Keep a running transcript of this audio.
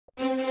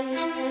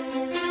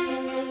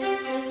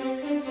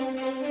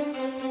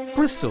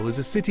Bristol is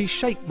a city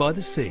shaped by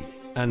the sea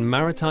and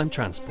maritime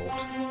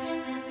transport.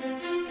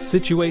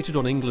 Situated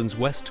on England's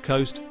west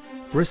coast,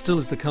 Bristol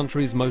is the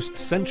country's most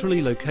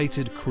centrally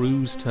located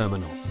cruise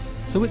terminal.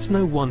 So it's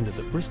no wonder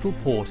that Bristol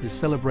Port is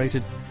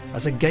celebrated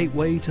as a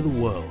gateway to the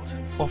world,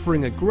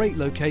 offering a great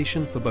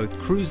location for both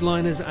cruise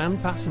liners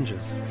and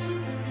passengers.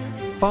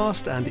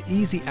 Fast and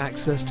easy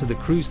access to the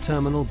cruise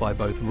terminal by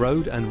both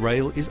road and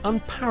rail is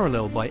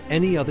unparalleled by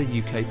any other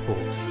UK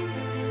port.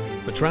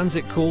 For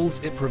transit calls,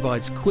 it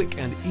provides quick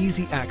and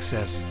easy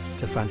access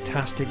to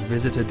fantastic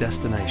visitor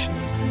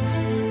destinations.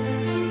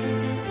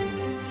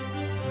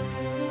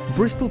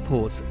 Bristol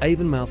Port's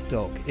Avonmouth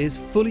Dock is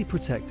fully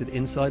protected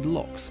inside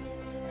locks,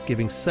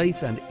 giving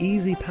safe and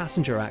easy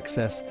passenger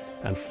access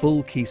and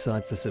full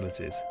quayside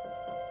facilities.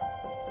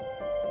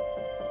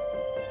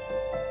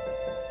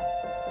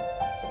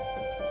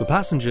 For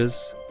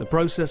passengers, the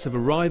process of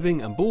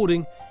arriving and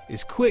boarding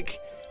is quick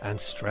and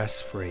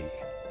stress-free.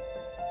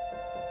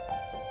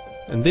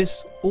 And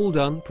this all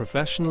done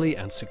professionally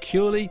and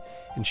securely,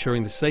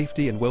 ensuring the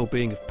safety and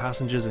well-being of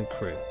passengers and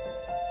crew.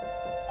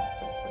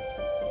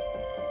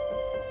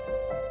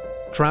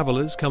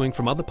 Travellers coming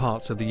from other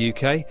parts of the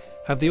UK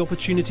have the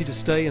opportunity to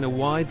stay in a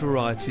wide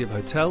variety of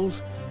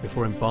hotels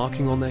before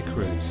embarking on their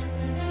cruise.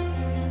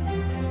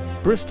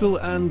 Bristol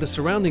and the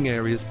surrounding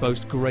areas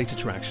boast great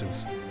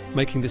attractions,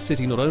 making the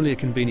city not only a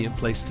convenient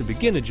place to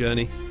begin a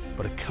journey,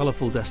 but a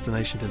colourful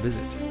destination to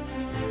visit.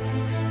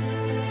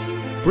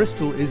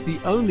 Bristol is the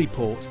only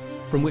port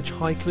from which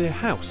Highclere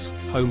House,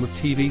 home of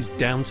TV's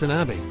Downton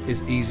Abbey,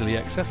 is easily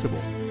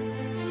accessible.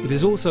 It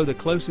is also the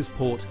closest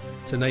port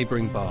to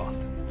neighbouring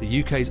Bath,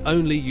 the UK's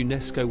only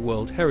UNESCO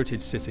World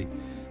Heritage City,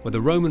 where the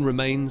Roman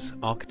remains,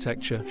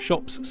 architecture,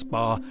 shops,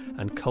 spa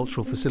and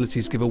cultural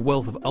facilities give a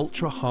wealth of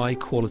ultra-high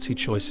quality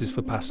choices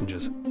for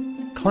passengers.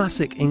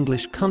 Classic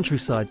English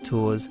countryside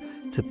tours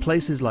to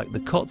places like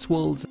the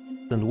Cotswolds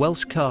and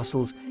Welsh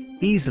castles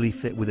easily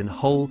fit within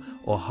whole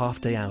or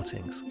half-day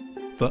outings.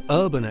 For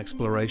urban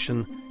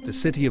exploration, the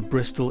city of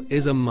Bristol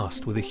is a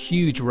must, with a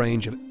huge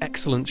range of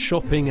excellent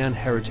shopping and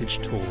heritage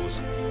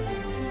tours.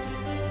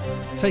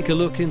 Take a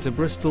look into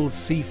Bristol's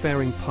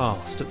seafaring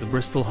past at the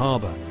Bristol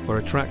Harbour, where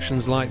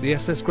attractions like the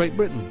SS Great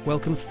Britain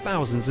welcome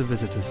thousands of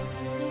visitors.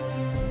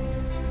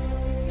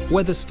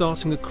 Whether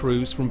starting a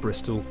cruise from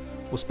Bristol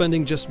or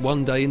spending just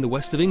one day in the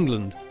west of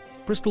England,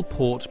 Bristol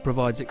Port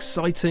provides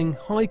exciting,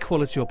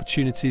 high-quality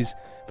opportunities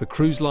for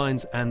cruise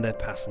lines and their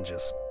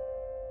passengers.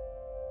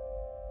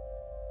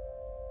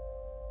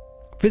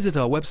 Visit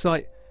our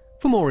website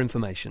for more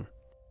information.